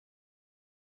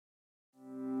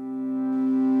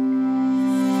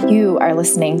You are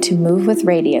listening to Move with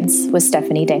Radiance with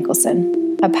Stephanie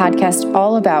Dankelson, a podcast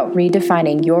all about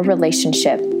redefining your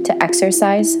relationship to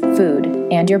exercise, food,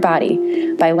 and your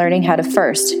body by learning how to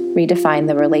first redefine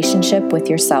the relationship with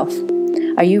yourself.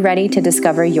 Are you ready to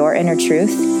discover your inner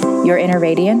truth, your inner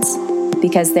radiance?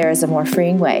 Because there is a more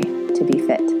freeing way to be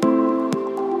fit.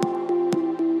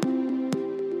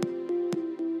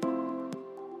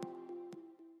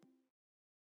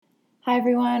 Hi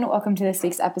everyone, welcome to this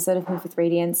week's episode of Move with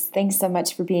Radiance. Thanks so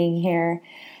much for being here.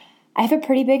 I have a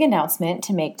pretty big announcement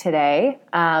to make today,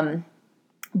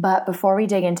 but before we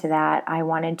dig into that, I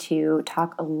wanted to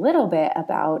talk a little bit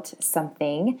about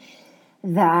something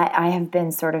that I have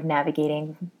been sort of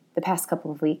navigating the past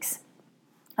couple of weeks.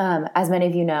 As many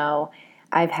of you know,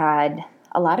 I've had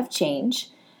a lot of change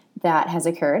that has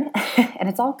occurred, and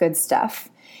it's all good stuff.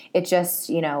 It just,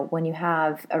 when you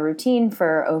have a routine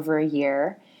for over a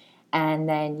year, and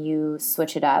then you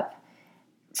switch it up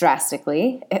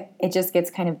drastically, it just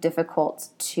gets kind of difficult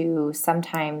to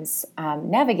sometimes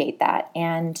navigate that.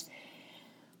 And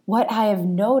what I have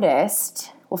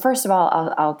noticed, well, first of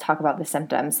all, I'll talk about the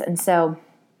symptoms. And so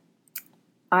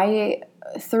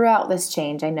throughout this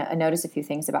change, I noticed a few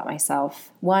things about myself.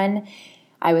 One,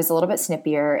 I was a little bit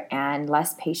snippier and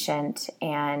less patient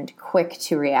and quick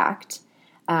to react.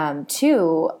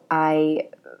 Two, I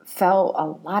felt a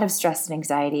lot of stress and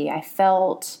anxiety. I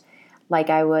felt like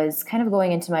I was kind of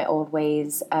going into my old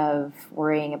ways of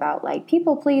worrying about like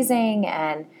people pleasing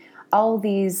and all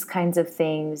these kinds of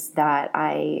things that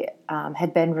I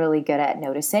had been really good at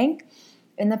noticing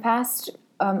in the past,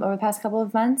 over the past couple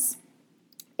of months.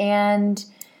 And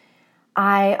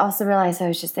I also realized I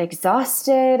was just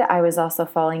exhausted. I was also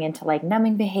falling into like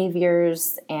numbing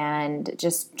behaviors and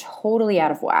just totally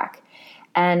out of whack.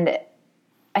 And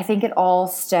I think it all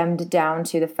stemmed down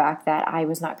to the fact that I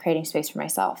was not creating space for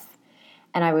myself.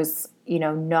 And I was,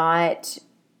 not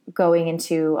going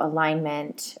into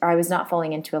alignment, or I was not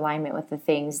falling into alignment with the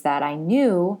things that I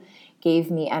knew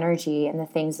gave me energy and the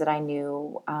things that I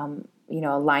knew,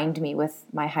 aligned me with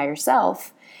my higher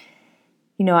self.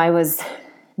 I was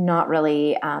not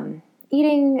really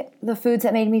eating the foods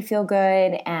that made me feel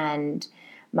good, and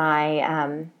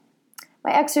my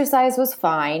exercise was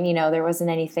fine. There wasn't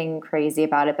anything crazy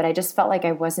about it, but I just felt like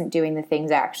I wasn't doing the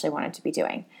things I actually wanted to be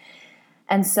doing.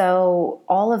 And so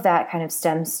all of that kind of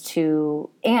stems to,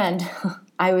 and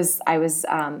I was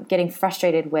getting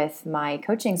frustrated with my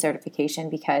coaching certification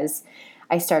because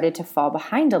I started to fall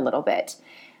behind a little bit.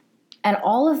 And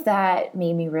all of that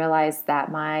made me realize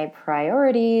that my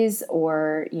priorities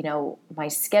or, my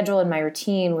schedule and my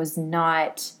routine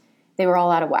they were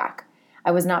all out of whack. I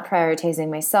was not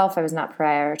prioritizing myself. I was not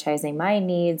prioritizing my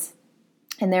needs.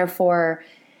 And therefore,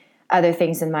 other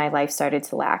things in my life started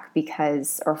to lack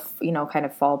kind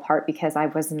of fall apart because I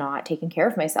was not taking care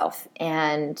of myself.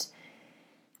 And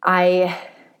I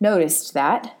noticed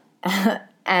that.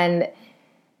 And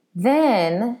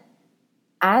then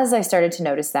as I started to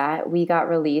notice that, we got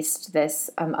released this,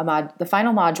 the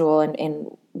final module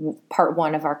in part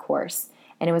 1 of our course.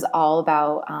 And it was all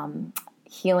about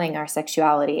healing our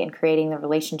sexuality and creating the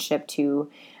relationship to,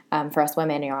 for us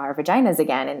women, our vaginas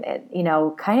again.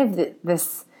 And, kind of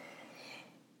this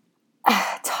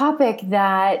topic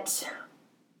that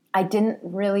I didn't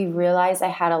really realize I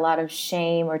had a lot of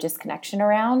shame or disconnection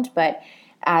around. But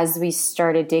as we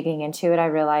started digging into it, I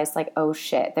realized like, oh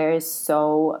shit, there is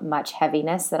so much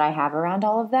heaviness that I have around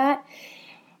all of that.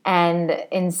 And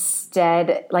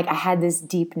instead, like I had this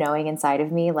deep knowing inside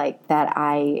of me, like that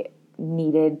I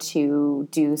needed to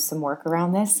do some work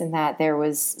around this and that there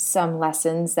was some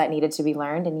lessons that needed to be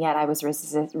learned, and yet I was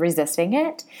resisting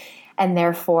it. And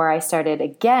therefore I started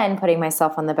again putting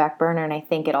myself on the back burner, and I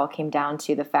think it all came down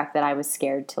to the fact that I was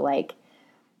scared to like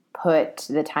put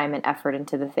the time and effort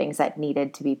into the things that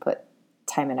needed to be put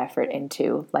time and effort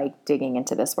into, like digging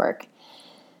into this work.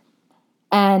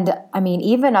 And I mean,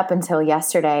 even up until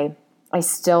yesterday, I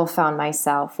still found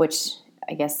myself, which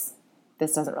I guess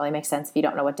this doesn't really make sense if you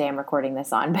don't know what day I'm recording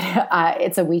this on, but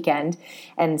it's a weekend.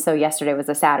 And so yesterday was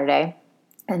a Saturday.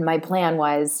 And my plan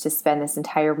was to spend this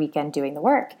entire weekend doing the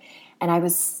work. And I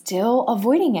was still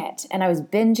avoiding it. And I was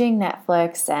binging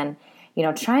Netflix and,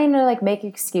 trying to like make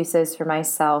excuses for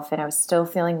myself. And I was still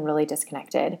feeling really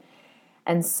disconnected.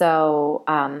 And so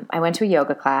I went to a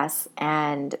yoga class,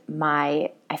 and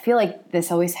I feel like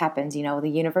this always happens, the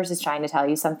universe is trying to tell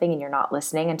you something and you're not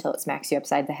listening until it smacks you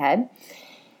upside the head.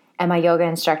 And my yoga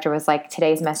instructor was like,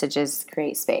 today's message is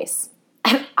create space.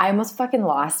 And I almost fucking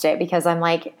lost it because I'm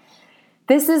like,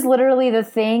 this is literally the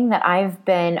thing that I've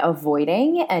been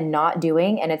avoiding and not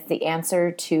doing. And it's the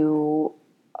answer to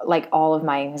like all of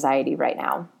my anxiety right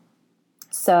now.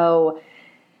 So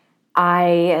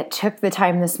I took the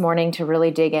time this morning to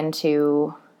really dig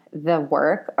into the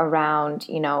work around,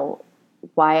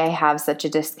 why I have such a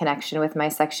disconnection with my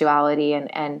sexuality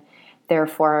and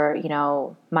therefore,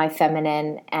 my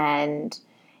feminine and,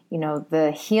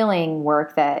 the healing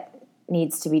work that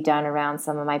needs to be done around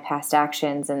some of my past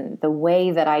actions and the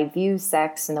way that I view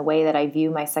sex and the way that I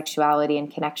view my sexuality and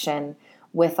connection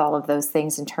with all of those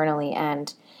things internally.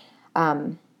 And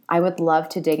I would love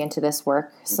to dig into this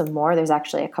work some more. There's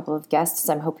actually a couple of guests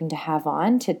I'm hoping to have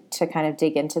on to kind of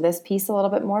dig into this piece a little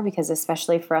bit more, because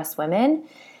especially for us women,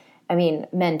 I mean,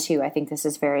 men too, I think this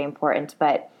is very important.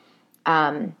 But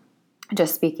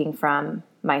just speaking from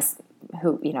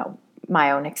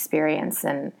my own experience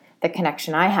and the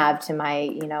connection I have to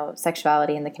my,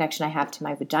 sexuality and the connection I have to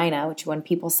my vagina, which when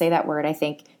people say that word, I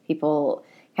think people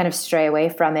kind of stray away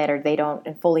from it, or they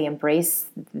don't fully embrace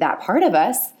that part of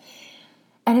us.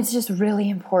 And it's just really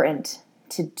important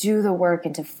to do the work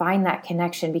and to find that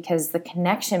connection, because the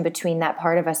connection between that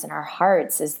part of us and our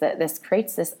hearts is that this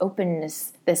creates this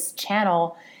openness, this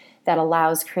channel that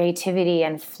allows creativity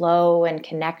and flow and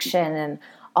connection and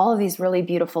all of these really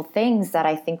beautiful things that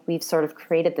I think we've sort of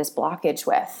created this blockage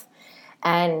with.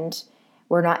 And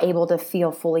we're not able to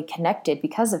feel fully connected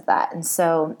because of that. And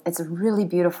so it's a really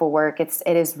beautiful work. It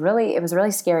was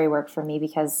really scary work for me,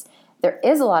 because there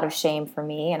is a lot of shame for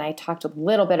me. And I talked a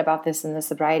little bit about this in the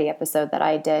sobriety episode that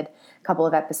I did a couple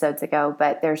of episodes ago,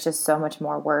 but there's just so much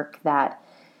more work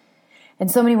and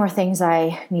so many more things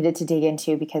I needed to dig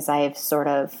into, because I have sort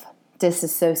of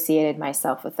disassociated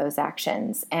myself with those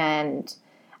actions. And,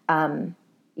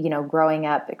 growing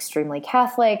up extremely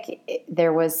Catholic,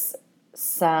 there was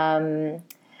some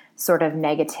sort of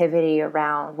negativity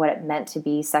around what it meant to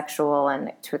be sexual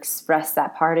and to express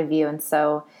that part of you. And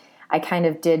so I kind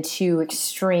of did two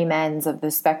extreme ends of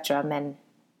the spectrum, and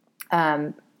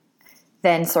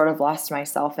then sort of lost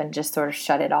myself and just sort of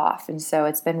shut it off. And so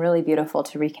it's been really beautiful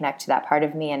to reconnect to that part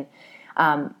of me. And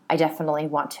I definitely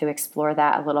want to explore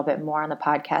that a little bit more on the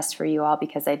podcast for you all,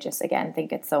 because I just, again,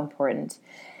 think it's so important.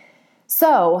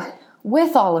 So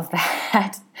with all of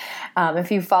that,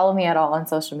 if you follow me at all on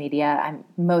social media, I'm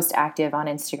most active on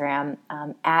Instagram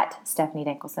at Stephanie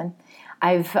Dinkelson.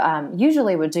 I've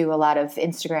usually would do a lot of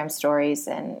Instagram stories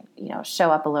and,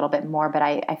 show up a little bit more, but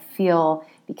I feel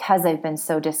because I've been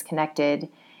so disconnected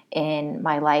in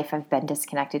my life, I've been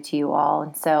disconnected to you all.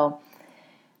 And so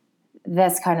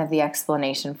that's kind of the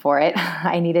explanation for it.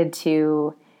 I needed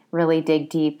to really dig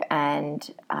deep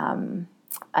and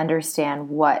understand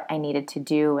what I needed to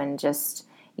do and just,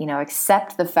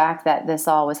 accept the fact that this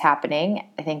all was happening.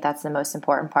 I think that's the most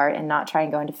important part, and not try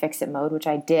and go into fix-it mode, which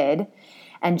I did,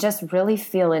 and just really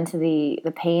feel into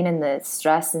the pain and the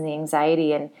stress and the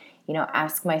anxiety and,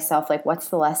 ask myself, like, what's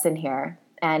the lesson here?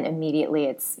 And immediately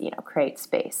it's, create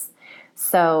space.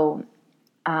 So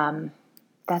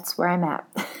that's where I'm at.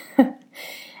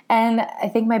 And I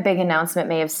think my big announcement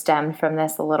may have stemmed from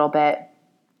this a little bit,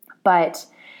 but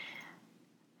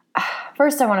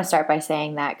first I want to start by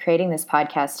saying that creating this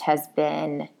podcast has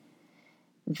been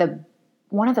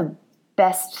one of the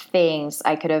best things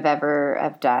I could have ever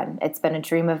have done. It's been a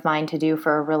dream of mine to do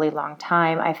for a really long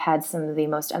time. I've had some of the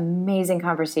most amazing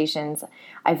conversations.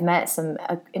 I've met some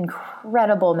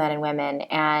incredible men and women,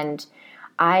 and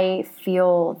I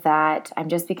feel that I'm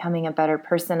just becoming a better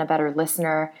person, a better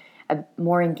listener,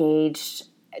 more engaged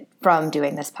from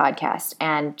doing this podcast.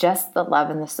 And just the love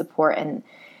and the support and,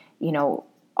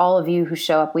 all of you who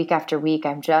show up week after week,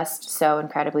 I'm just so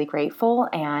incredibly grateful,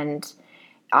 and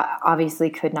I obviously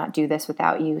could not do this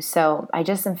without you. So I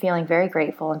just am feeling very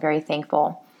grateful and very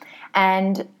thankful.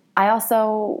 And I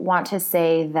also want to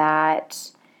say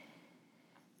that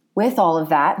with all of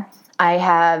that, I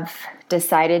have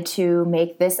decided to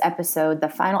make this episode the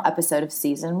final episode of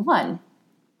season 1.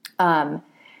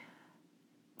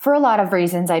 For a lot of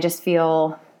reasons, I just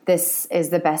feel this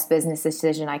is the best business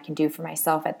decision I can do for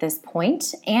myself at this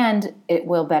point, and it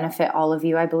will benefit all of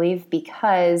you, I believe,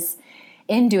 because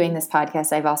in doing this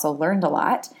podcast, I've also learned a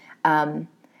lot.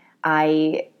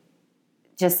 I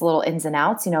just little ins and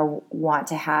outs, want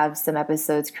to have some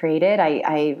episodes created.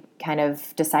 I kind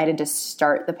of decided to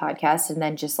start the podcast and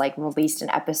then just released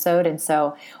an episode. And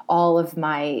so all of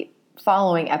my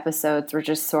following episodes were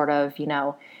just sort of,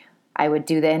 I would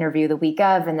do the interview the week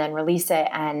of and then release it,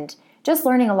 and just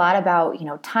learning a lot about,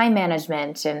 time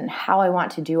management and how I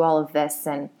want to do all of this.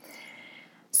 And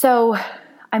so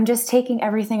I'm just taking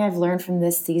everything I've learned from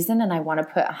this season, and I want to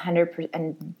put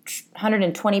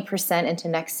 120% into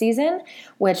next season,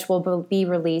 which will be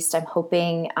released, I'm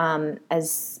hoping,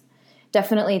 as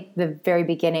definitely the very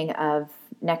beginning of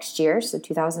next year, so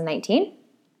 2019.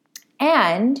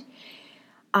 And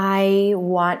I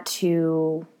want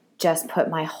to just put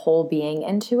my whole being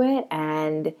into it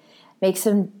and make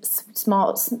some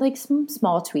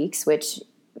small tweaks, which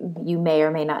you may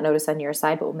or may not notice on your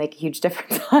side, but will make a huge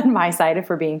difference on my side if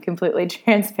we're being completely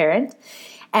transparent.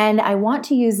 And I want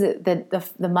to use the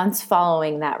months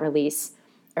following that release,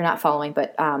 or not following,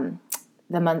 but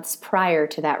the months prior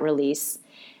to that release,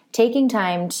 taking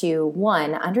time to,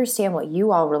 one, understand what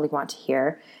you all really want to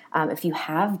hear. If you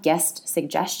have guest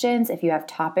suggestions, if you have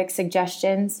topic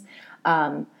suggestions,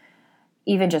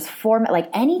 even just format, like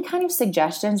any kind of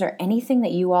suggestions or anything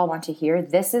that you all want to hear,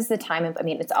 this is the time.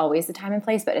 It's always the time and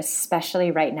place, but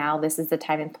especially right now, this is the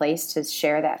time and place to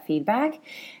share that feedback.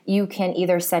 You can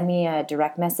either send me a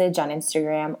direct message on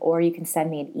Instagram, or you can send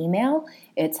me an email.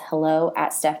 It's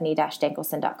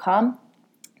hello@stephanie-dankelson.com.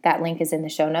 That link is in the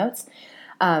show notes.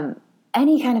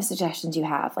 Any kind of suggestions you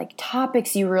have, like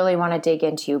topics you really want to dig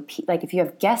into, like if you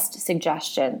have guest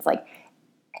suggestions, like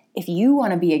if you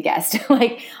want to be a guest,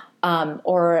 like,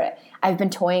 or I've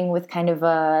been toying with kind of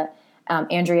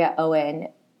Andrea Owen.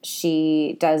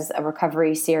 She does a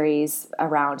recovery series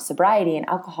around sobriety and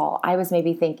alcohol. I was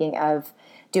maybe thinking of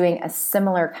doing a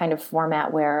similar kind of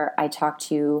format where I talk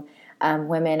to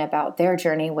women about their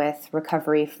journey with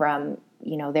recovery from,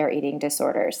 their eating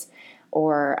disorders,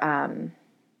 or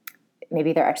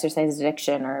maybe their exercise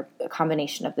addiction, or a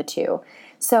combination of the two.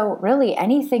 So really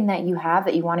anything that you have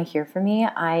that you want to hear from me,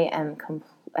 I am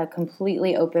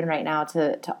completely open right now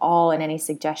to all and any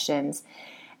suggestions.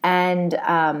 And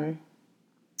I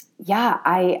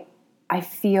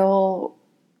feel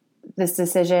this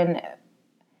decision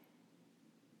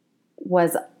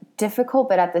was difficult,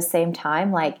 but at the same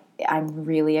time, like, I'm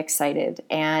really excited.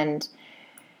 And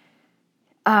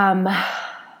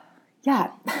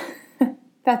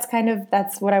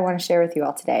that's what I want to share with you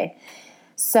all today.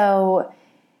 So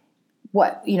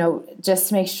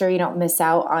just make sure you don't miss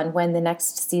out on when the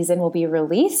next season will be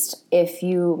released. If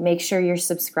you make sure you're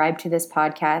subscribed to this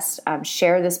podcast,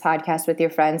 share this podcast with your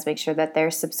friends, make sure that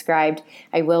they're subscribed.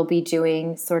 I will be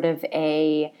doing sort of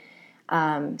a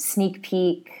sneak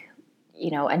peek,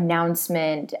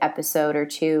 announcement episode or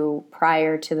two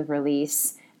prior to the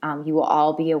release. You will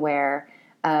all be aware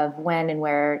of when and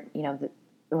where,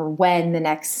 or when the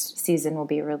next season will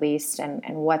be released and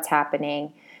what's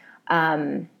happening.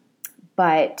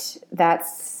 But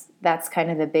that's kind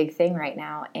of the big thing right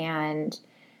now. And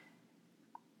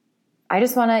I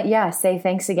just want to, say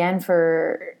thanks again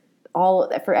for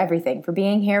everything, for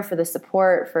being here, for the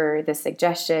support, for the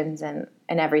suggestions and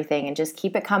everything, and just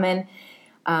keep it coming.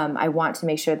 I want to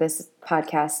make sure this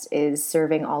podcast is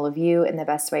serving all of you in the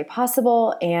best way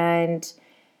possible. And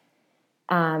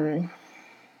I'm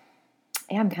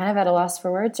kind of at a loss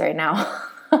for words right now,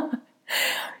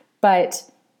 but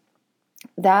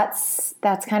that's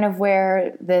kind of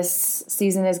where this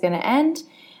season is going to end.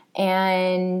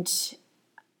 And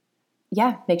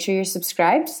make sure you're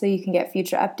subscribed so you can get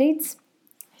future updates.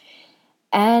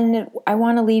 And I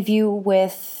want to leave you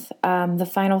with the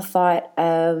final thought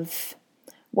of,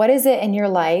 what is it in your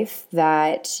life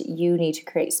that you need to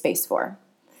create space for?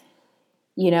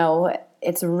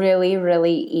 It's really,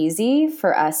 really easy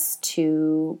for us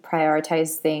to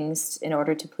prioritize things in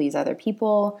order to please other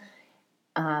people,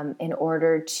 in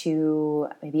order to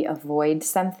maybe avoid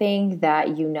something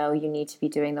that you need to be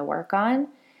doing the work on.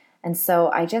 And so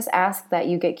I just ask that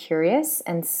you get curious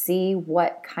and see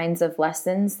what kinds of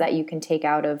lessons that you can take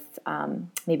out of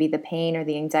maybe the pain or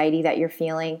the anxiety that you're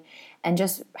feeling, and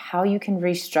just how you can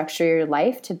restructure your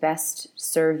life to best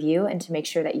serve you and to make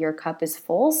sure that your cup is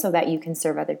full so that you can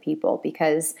serve other people.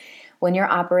 Because when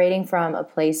you're operating from a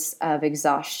place of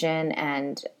exhaustion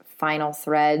and final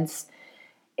threads,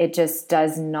 it just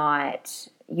does not,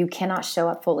 you cannot show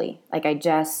up fully. It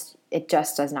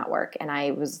just does not work. And I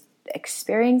was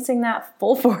experiencing that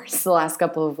full force the last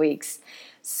couple of weeks.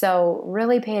 So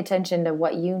really pay attention to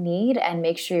what you need and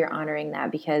make sure you're honoring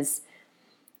that, because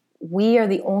we are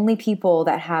the only people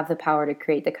that have the power to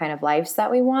create the kind of lives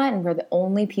that we want. And we're the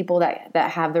only people that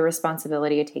have the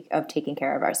responsibility of taking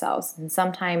care of ourselves. And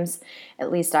sometimes,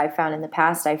 at least I've found in the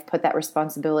past, I've put that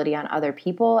responsibility on other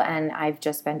people and I've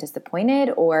just been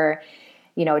disappointed, or,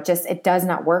 it does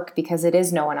not work because it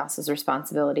is no one else's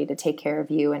responsibility to take care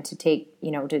of you and to take,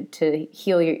 to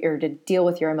heal or to deal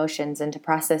with your emotions and to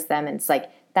process them. And it's like,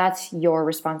 that's your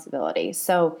responsibility.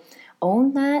 So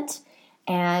own that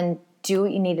and do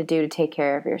what you need to do to take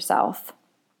care of yourself.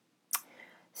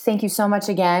 Thank you so much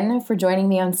again for joining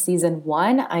me on season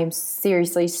 1. I'm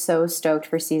seriously so stoked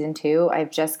for season 2.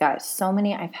 I've had so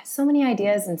many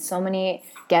ideas and so many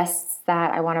guests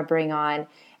that I want to bring on.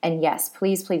 And yes,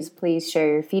 please, please, please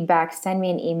share your feedback. Send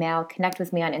me an email. Connect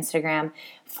with me on Instagram.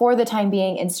 For the time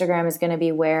being, Instagram is going to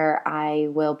be where I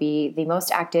will be the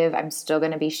most active. I'm still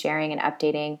going to be sharing and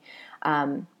updating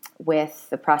with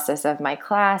the process of my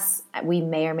class. We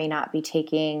may or may not be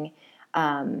taking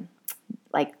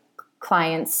like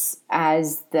clients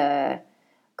as the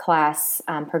class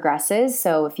progresses.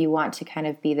 So if you want to kind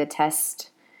of be the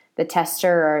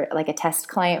tester or like a test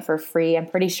client for free, I'm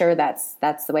pretty sure that's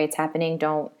the way it's happening.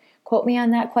 Don't quote me on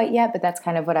that quite yet, but that's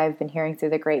kind of what I've been hearing through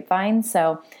the grapevine.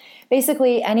 So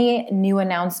basically, any new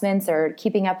announcements or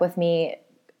keeping up with me,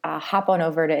 hop on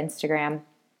over to Instagram,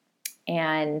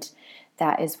 and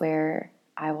that is where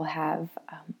I will have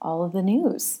all of the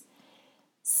news.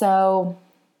 So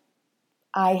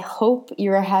I hope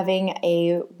you're having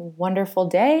a wonderful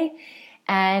day,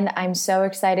 and I'm so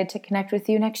excited to connect with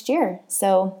you next year.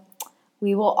 So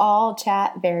we will all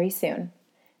chat very soon.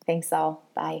 Thanks all.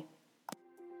 Bye.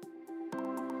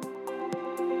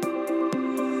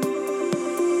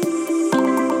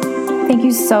 Thank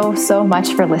you so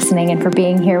much for listening and for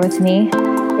being here with me.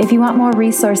 If you want more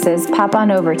resources, pop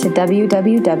on over to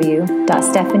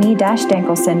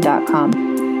www.stephanie-dankelson.com.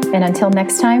 And until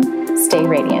next time, stay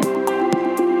radiant.